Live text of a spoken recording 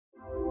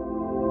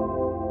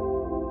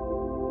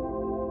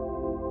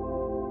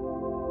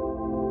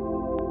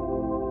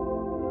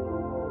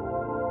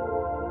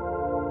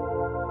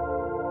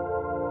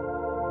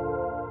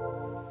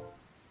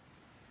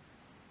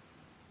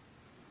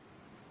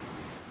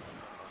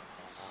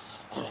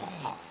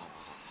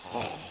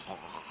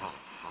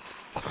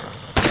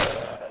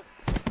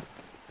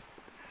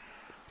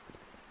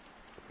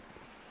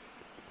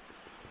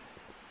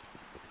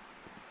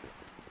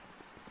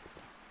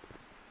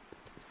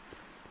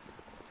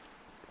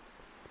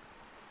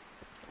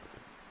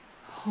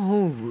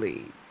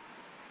Holy...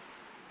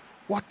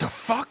 What the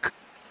fuck?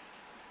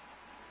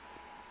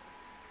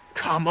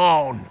 Come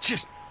on,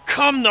 just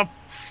come the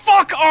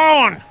fuck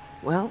on!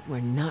 Well, we're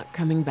not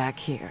coming back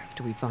here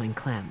after we find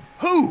Clem.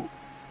 Who?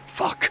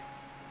 Fuck.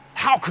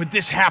 How could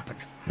this happen?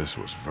 This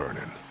was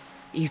Vernon.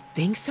 You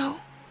think so?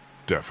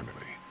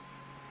 Definitely.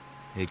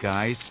 Hey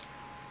guys,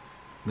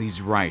 Lee's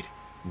right.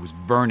 It was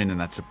Vernon in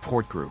that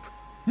support group.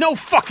 No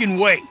fucking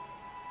way!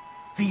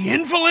 The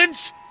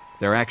invalids?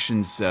 Their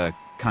actions,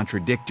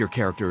 contradict your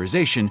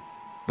characterization,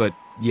 but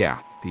yeah,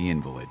 the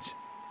invalids.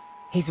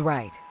 He's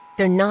right.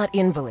 They're not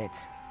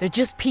invalids. They're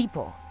just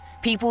people.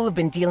 People who've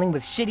been dealing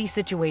with shitty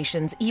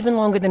situations even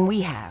longer than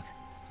we have.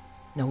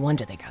 No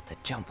wonder they got the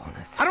jump on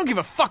us. I don't give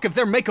a fuck if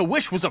their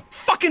Make-A-Wish was a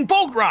fucking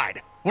boat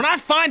ride! When I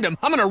find them,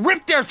 I'm gonna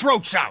rip their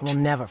throats out! We'll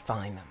never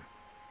find them.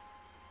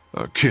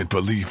 I can't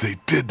believe they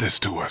did this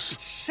to us.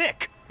 It's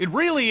sick. It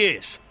really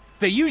is.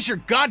 They use your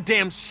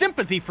goddamn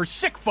sympathy for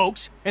sick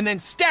folks and then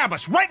stab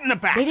us right in the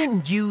back. They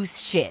didn't use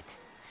shit.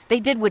 They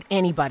did what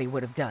anybody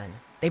would have done.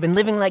 They've been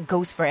living like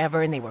ghosts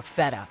forever and they were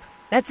fed up.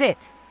 That's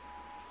it.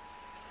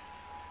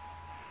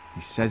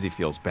 He says he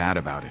feels bad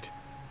about it.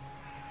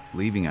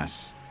 Leaving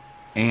us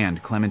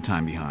and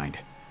Clementine behind.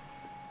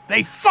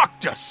 They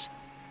fucked us!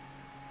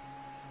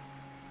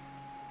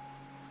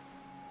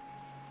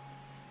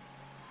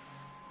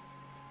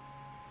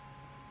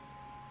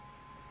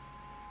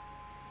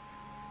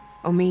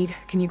 Omid,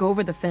 can you go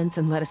over the fence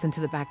and let us into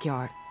the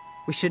backyard?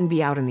 We shouldn't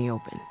be out in the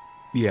open.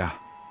 Yeah.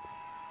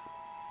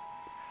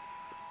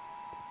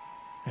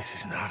 This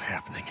is not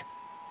happening.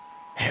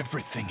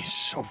 Everything is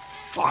so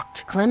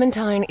fucked.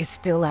 Clementine is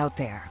still out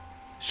there.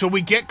 So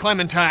we get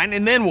Clementine,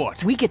 and then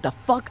what? We get the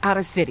fuck out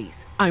of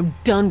cities. I'm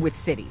done with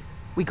cities.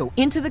 We go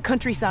into the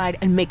countryside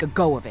and make a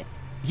go of it.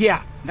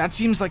 Yeah, that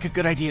seems like a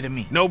good idea to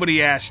me.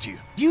 Nobody asked you.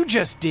 You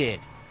just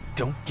did.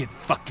 Don't get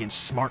fucking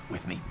smart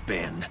with me,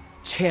 Ben.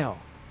 Chill.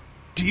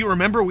 Do you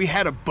remember we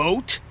had a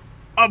boat?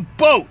 A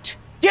boat!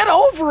 Get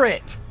over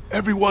it!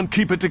 Everyone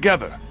keep it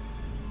together.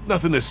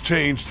 Nothing has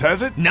changed,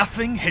 has it?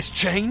 Nothing has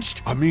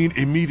changed? I mean,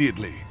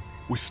 immediately.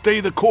 We stay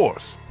the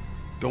course.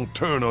 Don't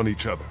turn on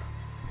each other.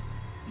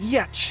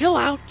 Yeah, chill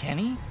out,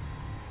 Kenny.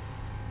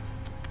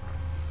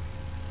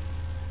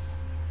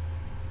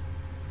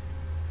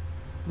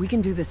 We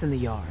can do this in the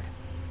yard.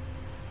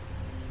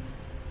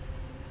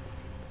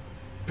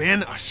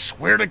 Ben, I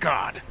swear to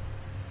God.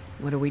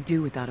 What do we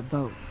do without a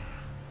boat?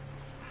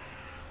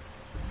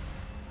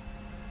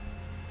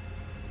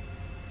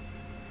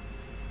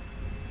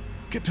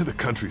 Get to the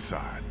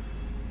countryside.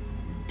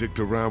 We dicked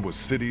around with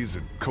cities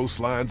and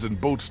coastlines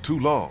and boats too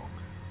long.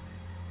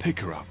 Take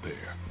her out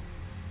there.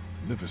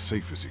 Live as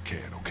safe as you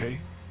can, okay?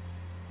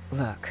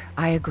 Look,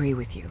 I agree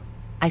with you.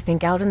 I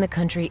think out in the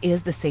country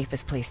is the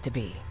safest place to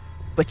be.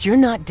 But you're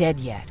not dead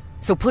yet,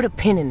 so put a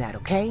pin in that,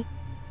 okay?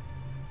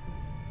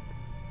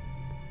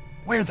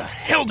 Where the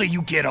hell do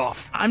you get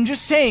off? I'm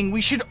just saying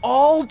we should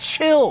all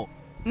chill.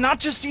 Not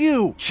just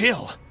you.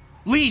 Chill?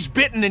 Lee's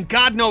bitten and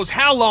God knows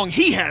how long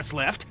he has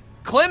left.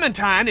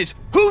 Clementine is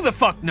who the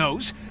fuck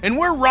knows, and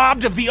we're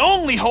robbed of the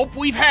only hope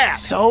we've had.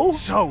 So?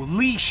 So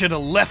Lee should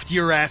have left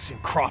your ass in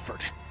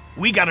Crawford.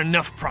 We got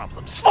enough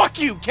problems. Fuck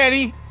you,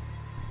 Kenny!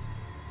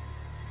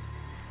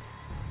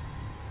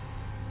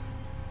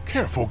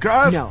 Careful,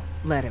 guys! No,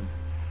 let him.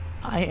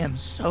 I am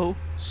so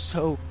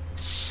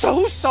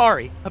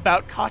sorry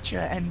about Katja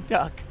and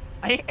Duck.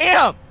 I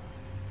am!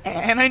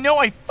 And I know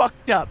I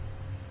fucked up.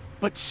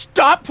 But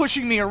stop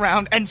pushing me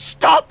around and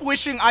stop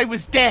wishing I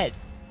was dead!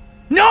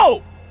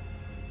 No!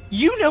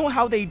 You know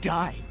how they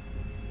die.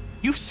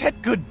 You've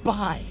said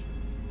goodbye.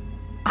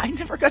 I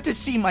never got to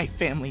see my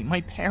family, my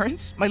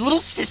parents, my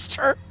little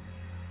sister.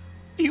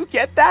 Do you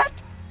get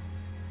that?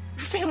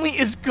 Your family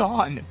is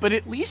gone, but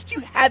at least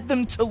you had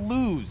them to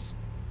lose.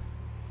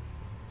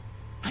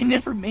 I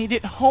never made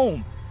it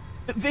home.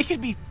 They could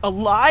be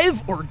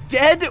alive or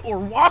dead or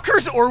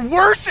walkers or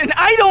worse, and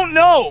I don't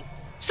know.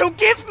 So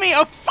give me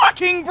a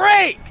fucking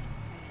break!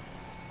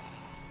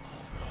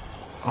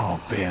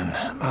 Oh, Ben,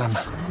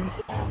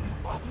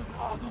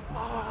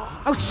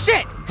 Oh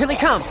shit! Here they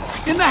come!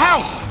 in the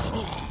house!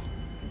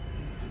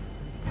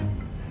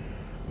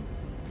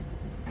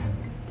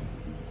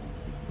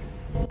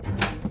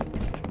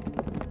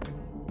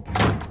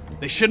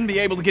 They shouldn't be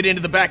able to get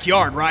into the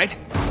backyard, right?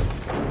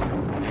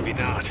 Maybe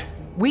not.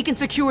 We can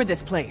secure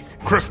this place.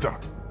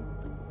 Krista!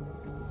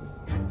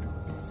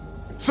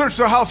 Search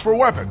the house for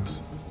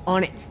weapons!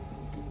 On it.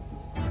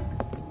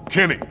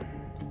 Kenny!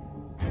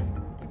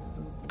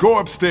 Go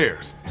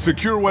upstairs,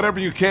 secure whatever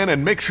you can,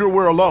 and make sure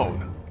we're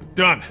alone.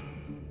 Done.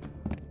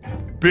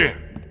 Ben!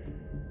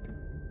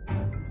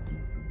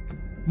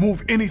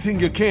 Move anything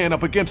you can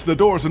up against the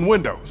doors and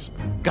windows.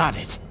 Got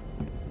it.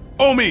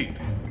 Omid!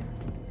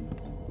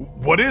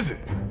 What is it?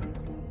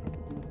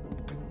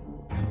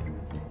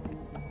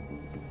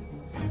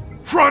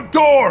 Front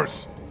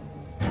doors!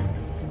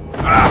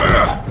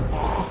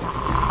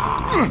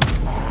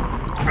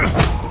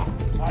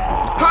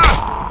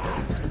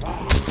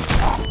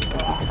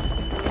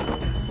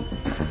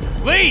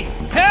 Lee,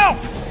 help!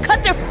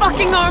 Cut their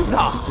fucking arms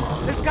off!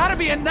 There's gotta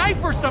be a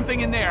knife or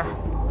something in there!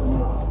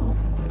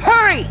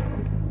 Hurry!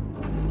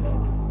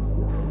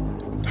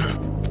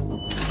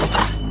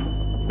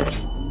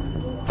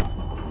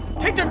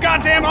 Take their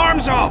goddamn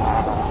arms off!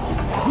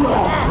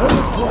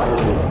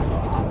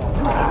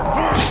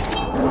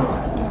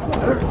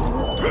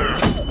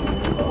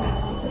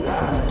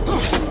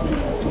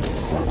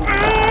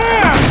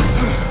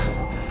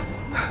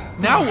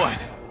 Now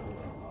what?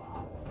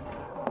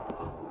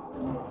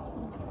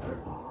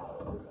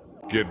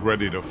 Get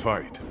ready to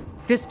fight.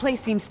 This place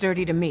seems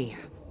sturdy to me.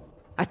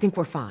 I think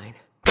we're fine.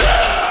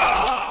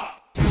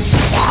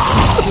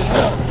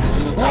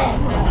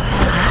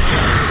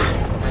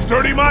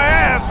 Sturdy my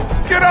ass!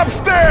 Get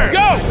upstairs!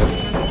 Go!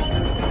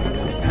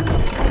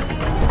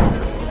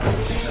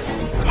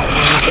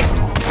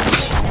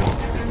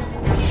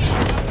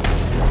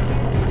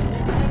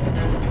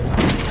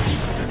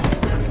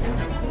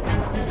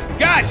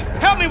 Guys,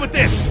 help me with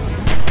this!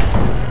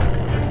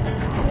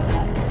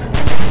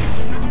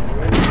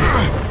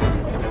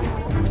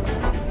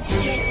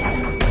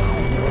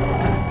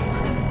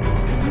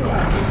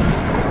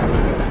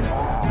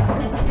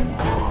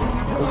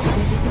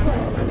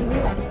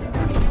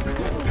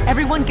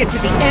 Everyone get to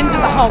the end of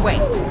the hallway.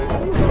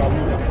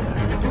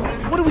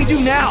 What do we do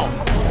now?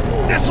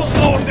 This'll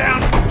slow him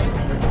down.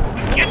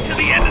 We get to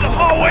the end of the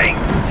hallway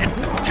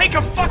and take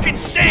a fucking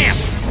stand!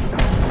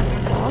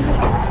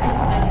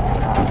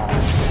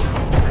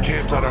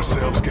 Can't let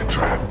ourselves get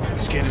trapped.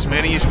 Let's get as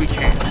many as we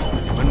can.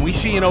 When we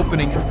see an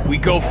opening, we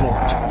go for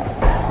it.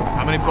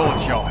 How many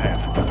bullets y'all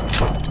have?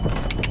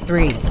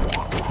 3.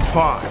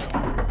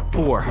 5.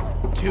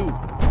 4. 2.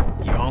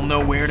 Y'all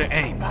know where to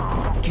aim.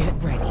 Get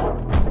ready.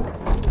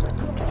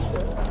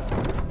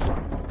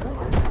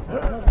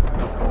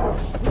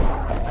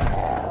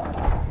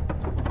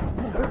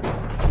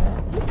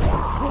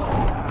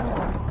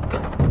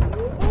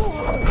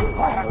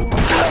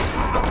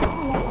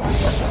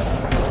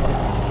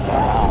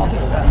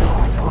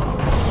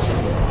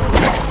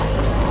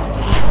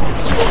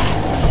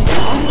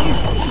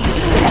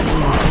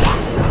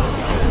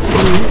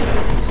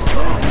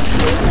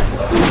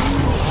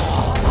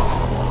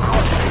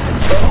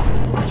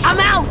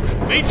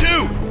 Me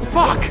too!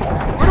 Fuck!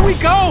 Where do we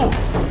go?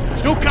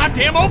 There's no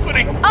goddamn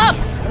opening! Up!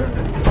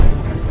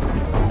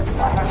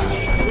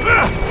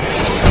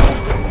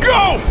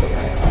 Go!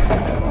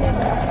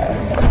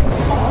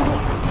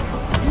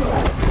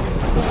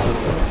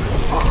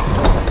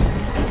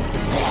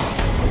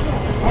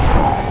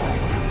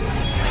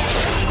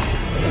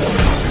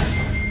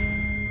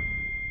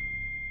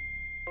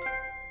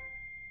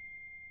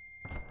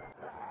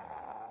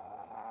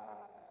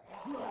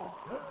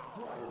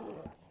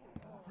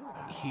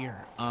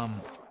 Here,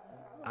 I'm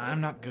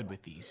not good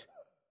with these.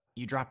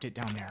 You dropped it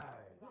down there.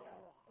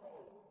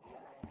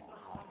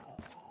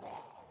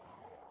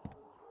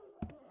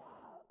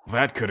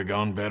 That could have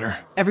gone better.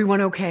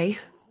 Everyone okay?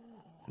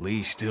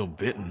 Lee's still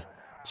bitten.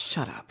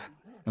 Shut up.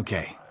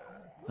 Okay,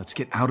 let's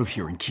get out of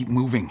here and keep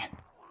moving.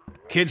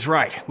 Kid's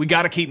right. We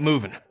gotta keep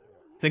moving.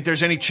 Think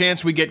there's any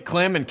chance we get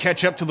Clem and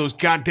catch up to those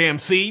goddamn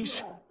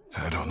thieves?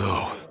 I don't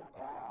know.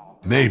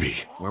 Maybe.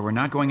 Where we're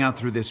not going out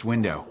through this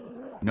window.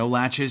 No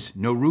latches,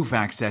 no roof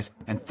access,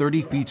 and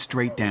 30 feet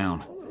straight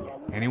down.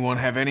 Anyone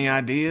have any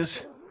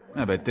ideas?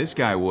 I bet this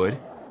guy would.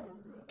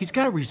 He's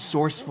got a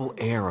resourceful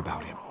air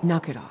about him.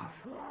 Knock it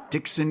off.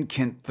 Dixon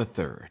Kent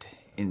III.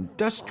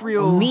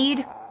 Industrial...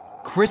 Mead?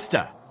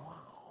 Krista.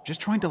 Just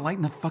trying to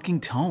lighten the fucking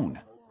tone.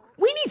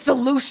 We need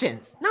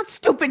solutions, not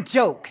stupid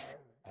jokes.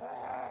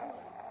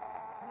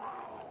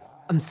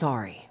 I'm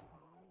sorry.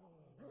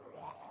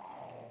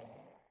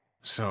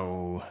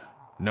 So,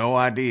 no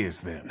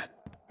ideas then?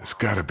 There's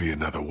gotta be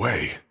another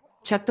way.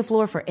 Check the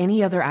floor for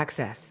any other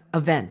access, a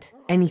vent,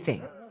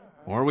 anything.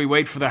 Or we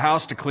wait for the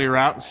house to clear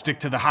out and stick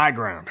to the high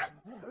ground.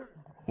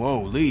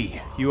 Whoa, Lee,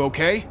 you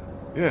okay?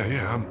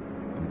 Yeah,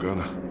 I'm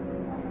gonna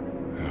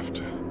have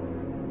to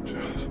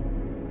just...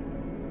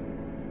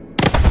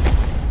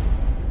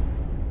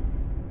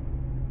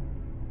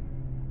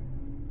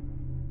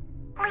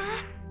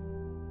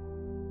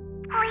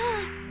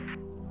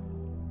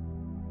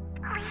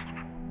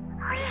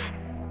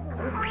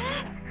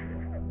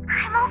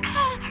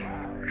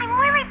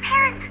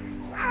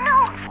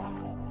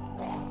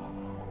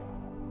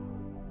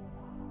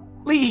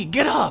 Lee,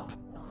 get up!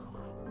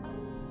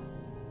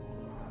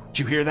 Did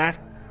you hear that?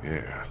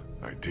 Yeah,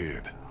 I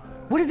did.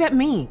 What did that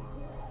mean?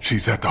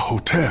 She's at the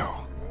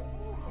hotel,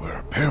 where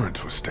her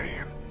parents were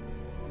staying.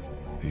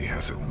 He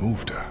hasn't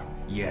moved her.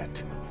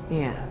 Yet.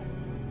 Yeah.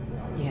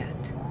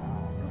 Yet.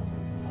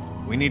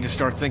 We need to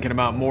start thinking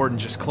about more than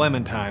just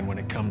Clementine when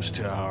it comes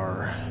to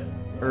our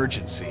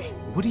urgency.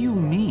 What do you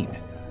mean?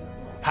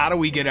 How do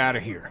we get out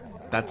of here?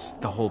 That's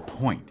the whole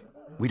point.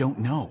 We don't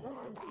know.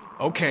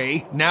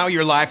 Okay, now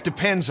your life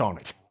depends on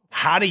it.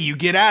 How do you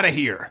get out of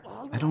here?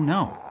 I don't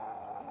know.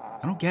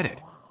 I don't get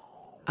it.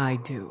 I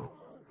do.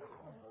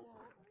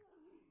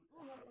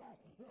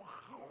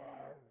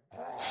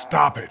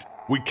 Stop it!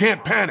 We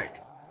can't panic!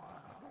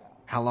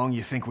 How long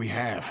you think we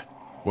have?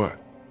 What?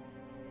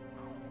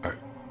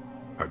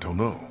 I don't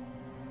know.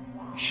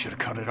 We should have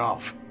cut it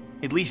off.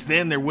 At least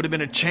then there would have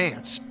been a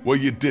chance. Well,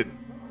 you didn't,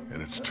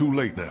 and it's too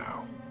late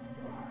now.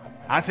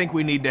 I think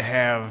we need to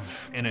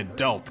have an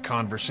adult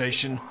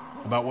conversation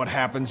about what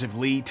happens if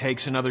Lee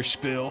takes another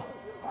spill.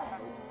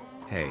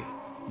 Hey,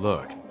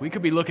 look. We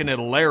could be looking at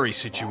a Larry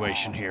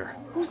situation here.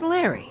 Who's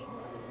Larry?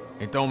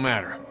 It don't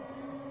matter.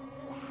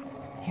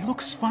 He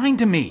looks fine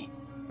to me.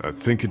 I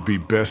think it'd be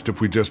best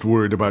if we just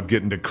worried about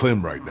getting to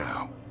Clem right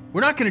now.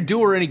 We're not gonna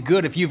do her any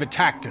good if you've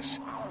attacked us.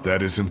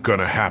 That isn't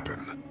gonna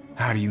happen.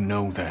 How do you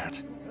know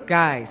that?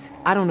 Guys,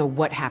 I don't know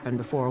what happened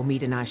before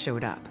Omid and I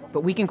showed up,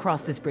 but we can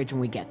cross this bridge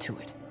when we get to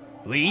it.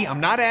 Lee, I'm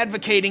not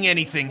advocating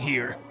anything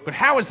here, but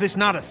how is this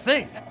not a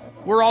thing?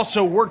 We're all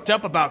so worked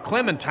up about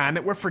Clementine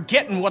that we're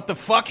forgetting what the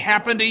fuck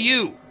happened to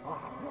you.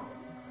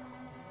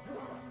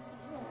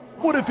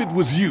 What if it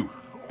was you,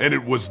 and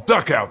it was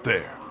Duck out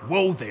there?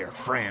 Whoa there,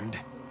 friend.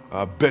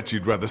 I bet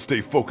you'd rather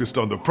stay focused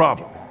on the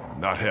problem,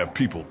 not have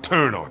people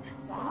turn on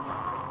you.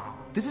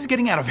 This is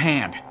getting out of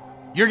hand.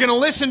 You're gonna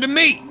listen to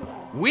me.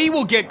 We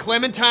will get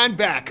Clementine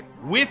back,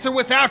 with or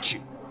without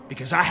you,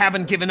 because I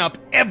haven't given up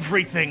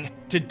everything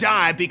to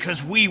die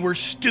because we were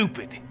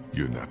stupid.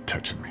 You're not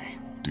touching me.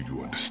 Do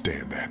you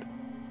understand that?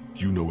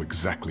 You know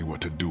exactly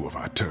what to do if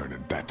I turn,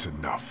 and that's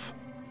enough.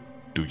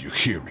 Do you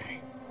hear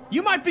me?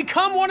 You might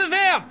become one of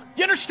them!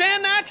 You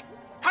understand that?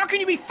 How can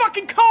you be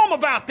fucking calm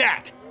about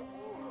that?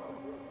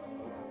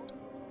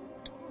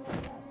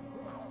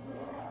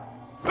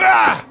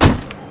 Ah!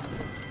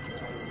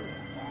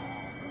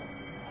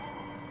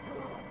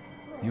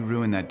 You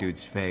ruined that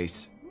dude's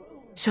face.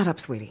 Shut up,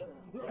 sweetie.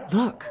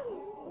 Look.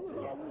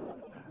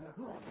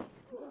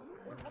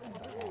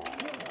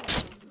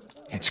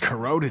 It's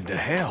corroded to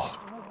hell.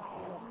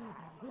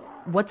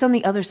 What's on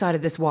the other side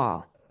of this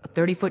wall? A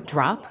 30-foot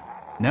drop?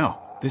 No,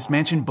 this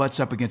mansion butts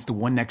up against the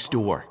one next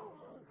door.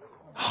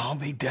 I'll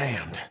be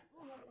damned.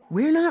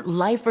 We're not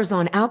lifers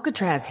on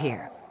Alcatraz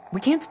here.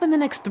 We can't spend the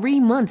next 3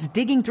 months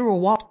digging through a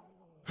wall.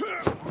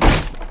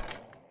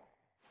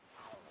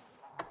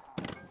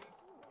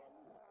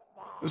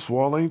 This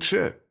wall ain't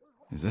shit.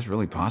 Is this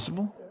really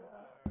possible?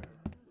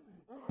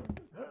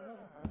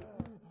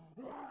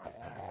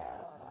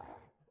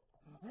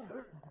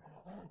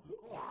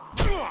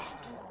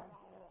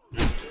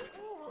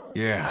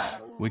 Yeah,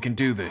 we can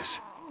do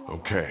this.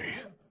 Okay.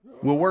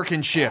 We'll work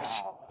in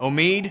shifts.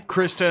 Omid,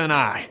 Krista, and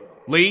I.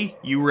 Lee,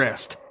 you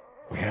rest.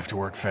 We have to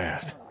work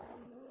fast.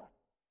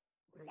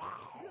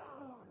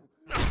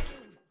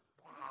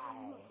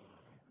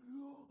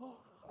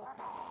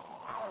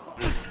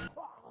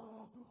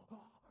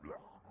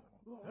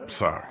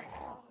 Sorry.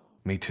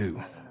 Me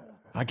too.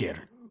 I get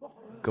it.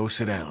 Go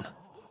sit down.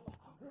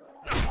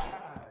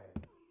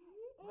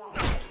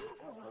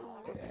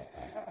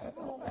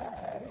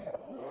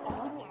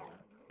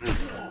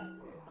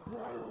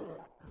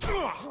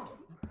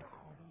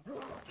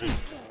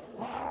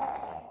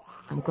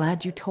 I'm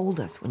glad you told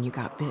us when you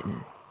got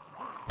bitten.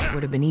 It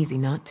would have been easy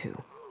not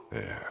to.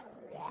 Yeah.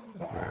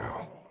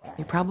 Well,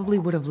 We probably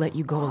would have let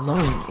you go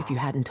alone if you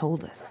hadn't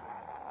told us,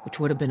 which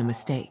would have been a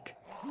mistake.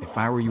 If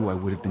I were you, I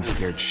would have been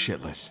scared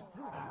shitless.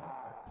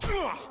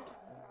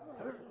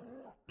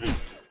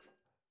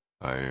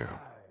 I am.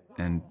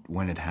 And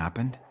when it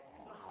happened?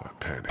 I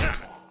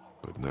panicked.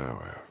 But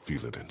now I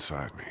feel it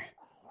inside me.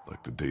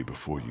 Like the day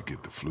before you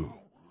get the flu.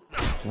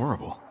 It's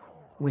horrible.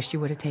 Wish you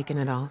would have taken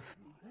it off.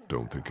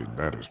 Don't think it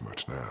matters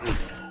much now.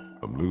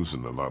 I'm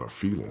losing a lot of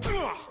feeling.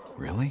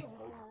 Really?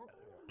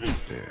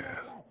 Yeah,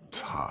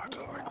 it's hot,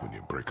 like when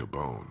you break a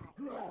bone.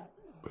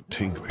 But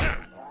tingling,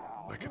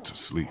 like it's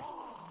asleep.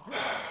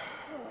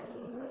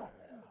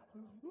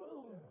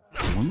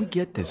 So when we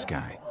get this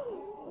guy,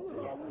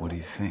 what do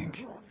you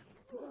think?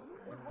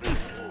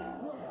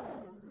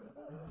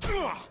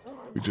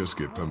 We just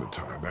get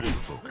Clementine, that's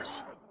the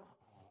focus.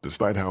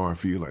 Despite how I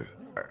feel,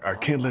 I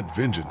can't let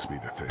vengeance be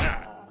the thing.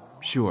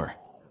 Sure,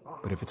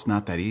 but if it's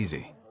not that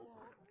easy.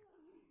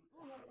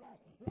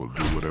 We'll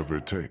do whatever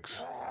it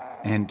takes.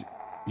 And,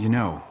 you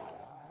know,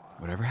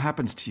 whatever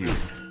happens to you,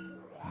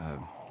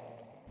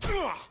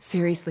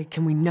 Seriously,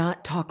 can we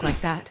not talk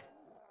like that?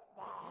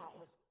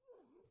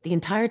 The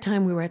entire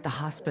time we were at the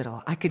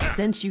hospital, I could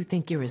sense you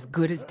think you're as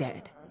good as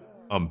dead.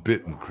 I'm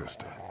bitten,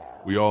 Krista.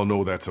 We all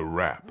know that's a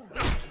wrap.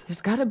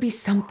 There's gotta be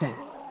something.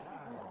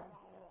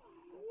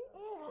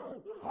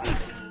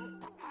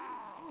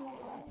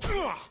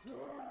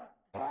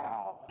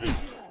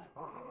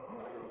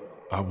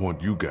 I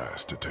want you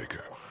guys to take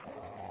her.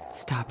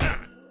 Stop it.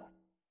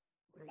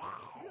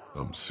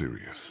 I'm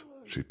serious.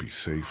 She'd be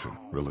safe and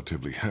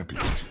relatively happy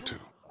with you two.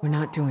 We're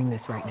not doing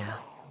this right now.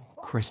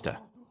 Krista,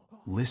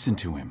 listen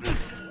to him.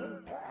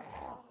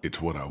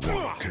 It's what I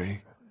want,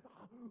 okay?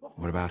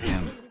 What about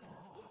him?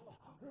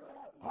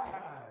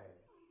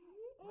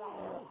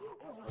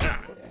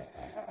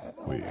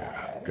 We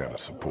gotta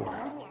support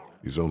him.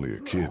 He's only a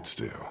kid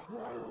still.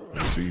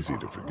 It's easy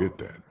to forget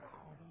that.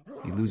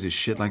 He loses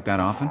shit like that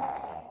often?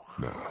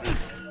 No,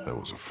 that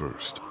was a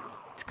first.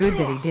 It's good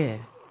that he did.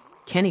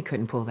 Kenny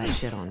couldn't pull that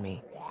shit on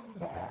me.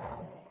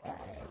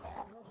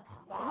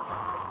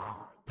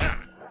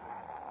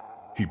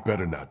 He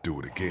better not do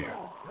it again.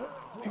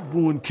 He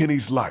ruined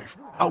Kenny's life.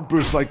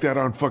 Outbursts like that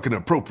aren't fucking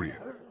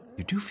appropriate.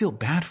 You do feel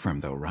bad for him,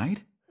 though,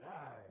 right?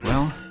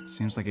 Well,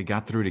 seems like it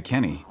got through to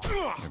Kenny.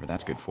 Whatever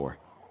that's good for.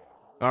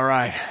 All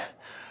right,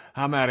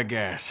 I'm out of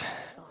gas.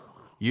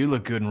 You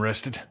look good and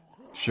rested.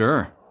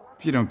 Sure,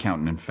 if you don't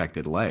count an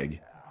infected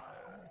leg.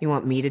 You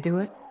want me to do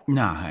it?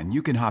 Nah, hun,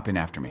 you can hop in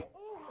after me.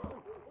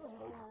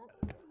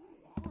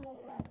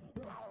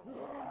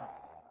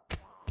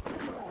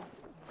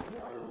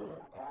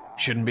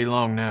 Shouldn't be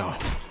long now.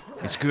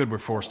 It's good we're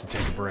forced to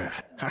take a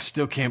breath. I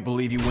still can't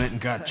believe you went and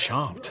got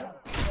chomped.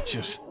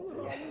 Just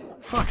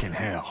fucking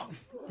hell.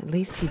 At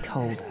least he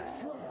told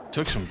us.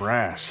 Took some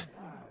brass.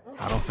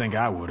 I don't think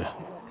I would've.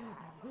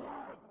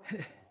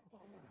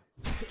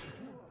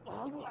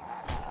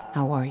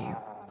 How are you?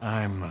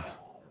 I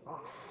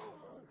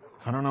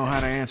don't know how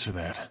to answer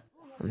that.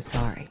 I'm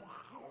sorry.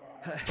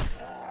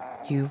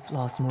 You've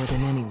lost more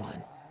than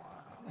anyone.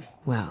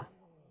 Well,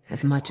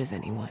 as much as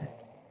anyone.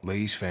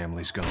 Lee's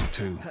family's gone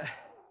too.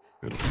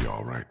 It'll be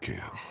all right,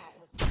 Ken.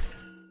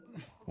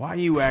 Why are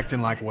you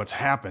acting like what's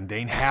happened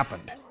ain't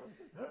happened?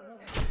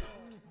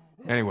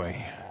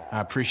 Anyway,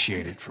 I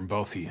appreciate it from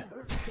both of you.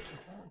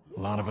 A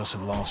lot of us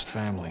have lost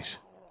families.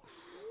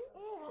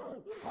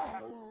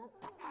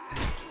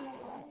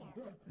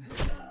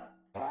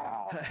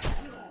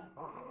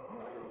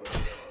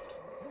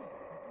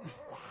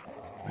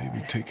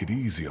 Maybe take it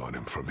easy on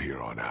him from here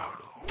on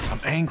out.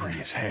 I'm angry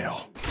as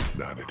hell.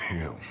 Not at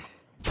him.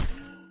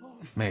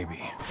 Maybe.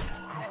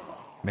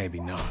 Maybe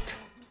not.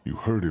 You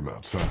heard him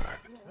outside.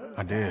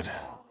 I did.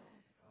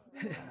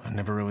 I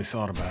never really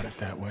thought about it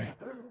that way.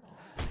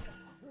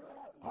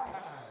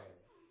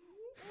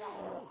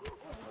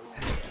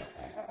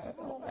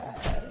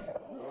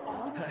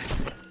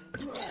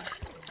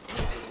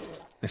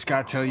 This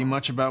guy tell you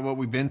much about what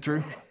we've been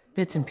through?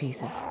 Bits and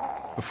pieces.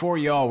 Before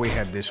y'all, we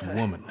had this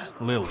woman,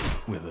 Lily,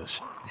 with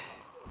us.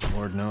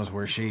 Lord knows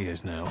where she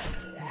is now.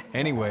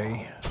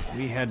 Anyway,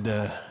 we had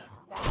to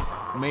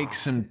make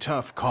some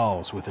tough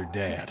calls with her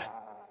dad.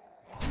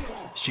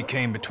 She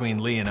came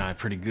between Lee and I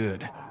pretty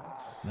good.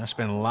 And I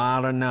spent a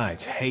lot of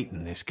nights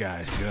hating this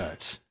guy's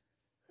guts.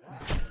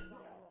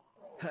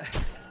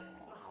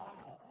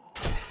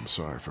 I'm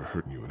sorry for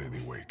hurting you in any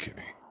way,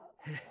 Kenny.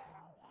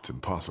 It's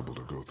impossible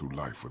to go through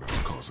life without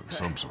causing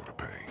some sort of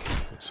pain.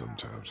 But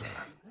sometimes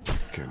I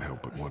can't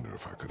help but wonder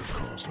if I could have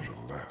caused a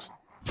little less.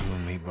 You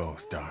and me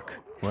both, Doc.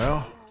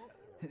 Well,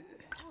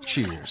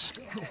 cheers.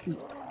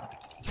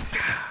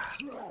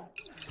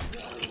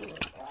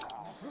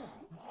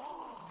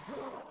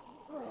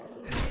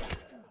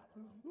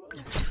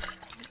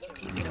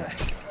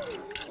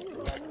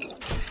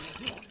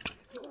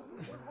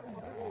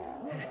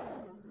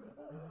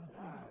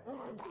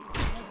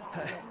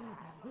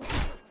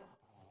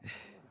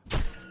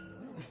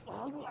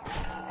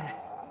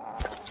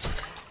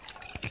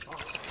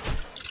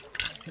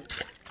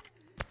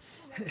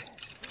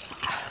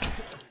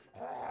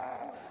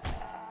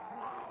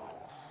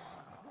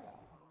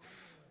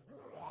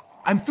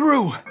 I'm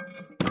through!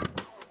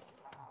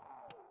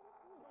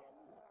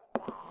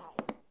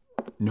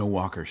 No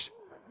walkers.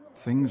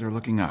 Things are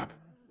looking up.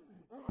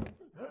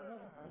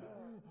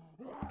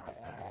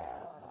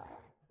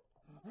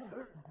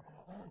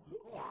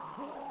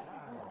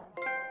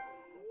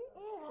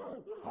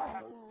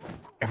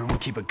 Everyone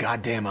keep a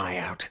goddamn eye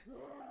out.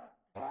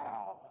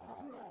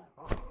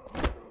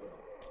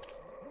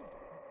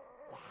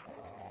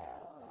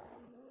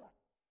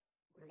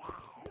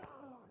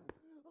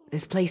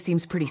 This place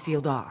seems pretty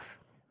sealed off.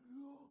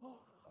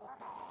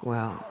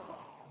 Well...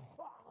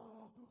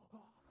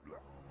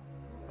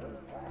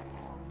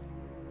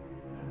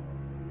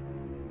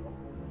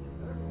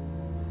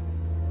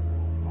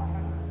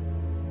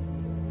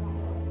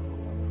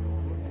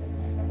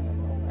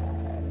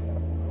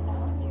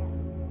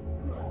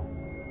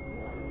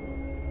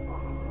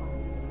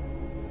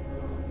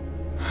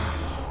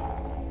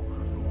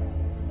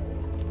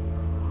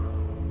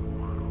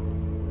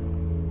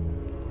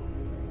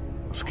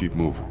 Let's keep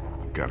moving.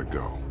 Gotta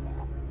go.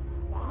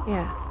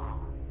 yeah.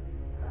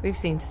 We've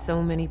seen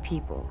so many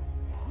people.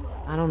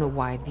 I don't know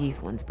why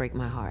these ones break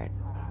my heart.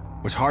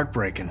 What's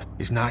heartbreaking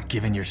is not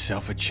giving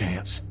yourself a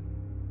chance.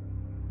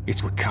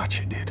 It's what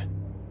Katya did.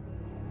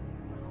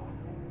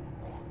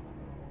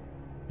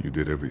 You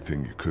did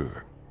everything you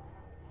could.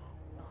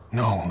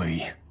 No,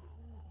 Lee.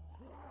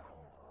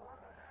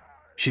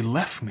 She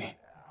left me.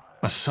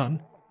 My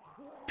son.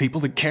 People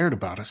that cared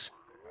about us.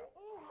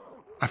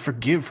 I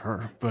forgive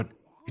her, but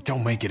it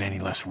don't make it any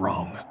less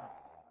wrong.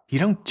 You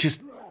don't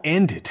just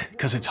end it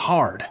because it's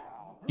hard.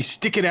 You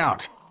stick it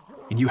out,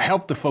 and you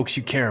help the folks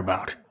you care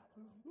about.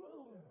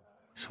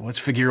 So let's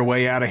figure a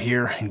way out of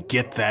here and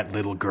get that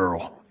little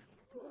girl.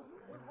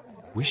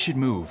 We should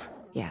move.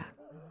 Yeah.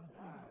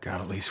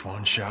 Got at least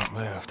one shot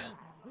left.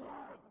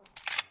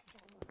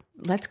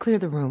 Let's clear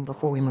the room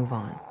before we move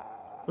on.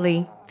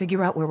 Lee,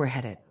 figure out where we're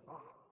headed.